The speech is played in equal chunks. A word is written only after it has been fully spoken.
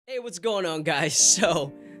Hey, what's going on, guys?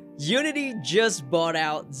 So, Unity just bought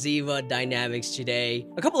out Ziva Dynamics today.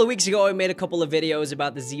 A couple of weeks ago, I made a couple of videos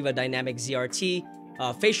about the Ziva Dynamics ZRT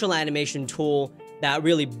facial animation tool that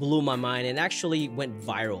really blew my mind and actually went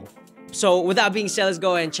viral. So, with that being said, let's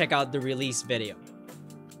go ahead and check out the release video.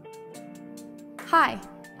 Hi,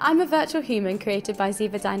 I'm a virtual human created by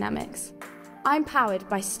Ziva Dynamics. I'm powered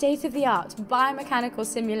by state-of-the-art biomechanical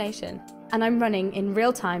simulation, and I'm running in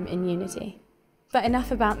real time in Unity. But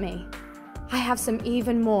enough about me. I have some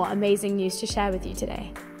even more amazing news to share with you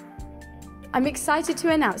today. I'm excited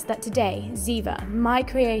to announce that today, Ziva, my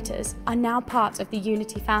creators, are now part of the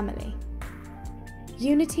Unity family.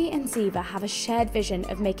 Unity and Ziva have a shared vision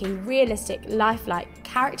of making realistic, lifelike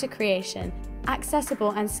character creation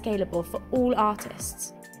accessible and scalable for all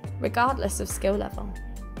artists, regardless of skill level.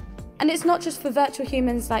 And it's not just for virtual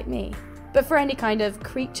humans like me, but for any kind of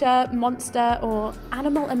creature, monster, or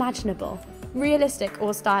animal imaginable, realistic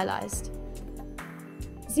or stylized.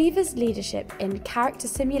 Ziva's leadership in character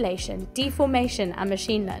simulation, deformation, and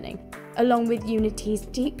machine learning, along with Unity's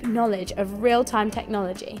deep knowledge of real-time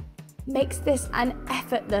technology, makes this an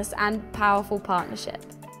effortless and powerful partnership.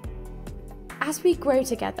 As we grow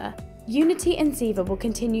together, Unity and Ziva will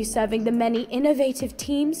continue serving the many innovative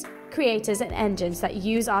teams, creators, and engines that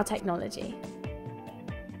use our technology.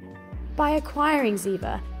 By acquiring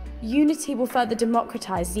Ziva, Unity will further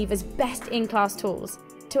democratize Ziva's best-in-class tools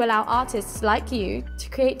to allow artists like you to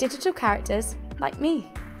create digital characters like me.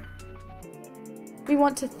 We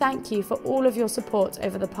want to thank you for all of your support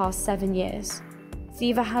over the past 7 years.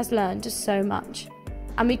 Ziva has learned so much,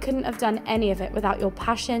 and we couldn't have done any of it without your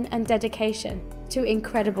passion and dedication to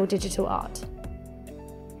incredible digital art.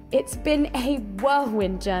 It's been a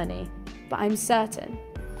whirlwind journey, but I'm certain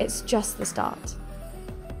it's just the start.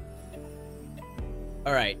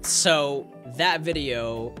 Alright, so that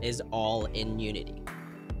video is all in Unity.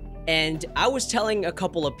 And I was telling a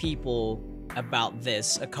couple of people about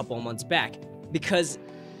this a couple of months back, because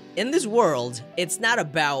in this world, it's not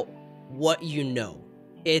about what you know,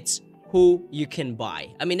 it's who you can buy.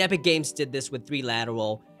 I mean, Epic Games did this with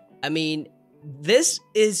 3Lateral. I mean, this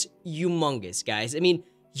is humongous, guys. I mean,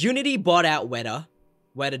 Unity bought out Weta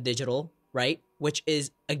Digital, right? Which is,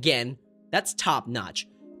 again, that's top notch.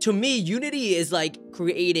 To me, Unity is like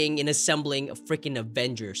creating and assembling a freaking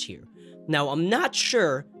Avengers here. Now, I'm not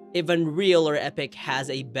sure if Unreal or Epic has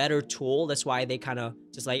a better tool. That's why they kind of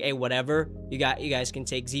just like, hey, whatever, you guys can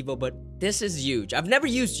take Ziva, but this is huge. I've never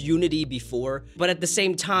used Unity before, but at the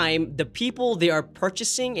same time, the people they are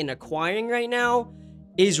purchasing and acquiring right now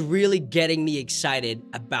is really getting me excited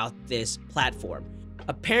about this platform.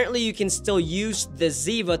 Apparently, you can still use the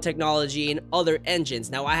Ziva technology in other engines.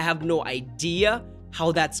 Now, I have no idea how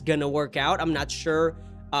that's gonna work out. I'm not sure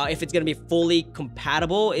if it's gonna be fully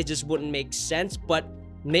compatible. It just wouldn't make sense, but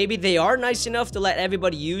maybe they are nice enough to let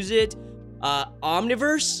everybody use it.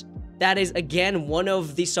 Omniverse, that is again one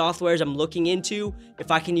of the softwares I'm looking into.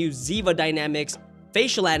 If I can use Ziva Dynamics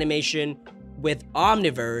facial animation with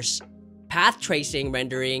Omniverse path tracing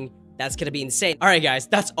rendering, that's gonna be insane. All right, guys,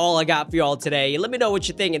 that's all I got for y'all today. Let me know what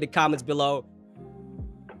you think in the comments below.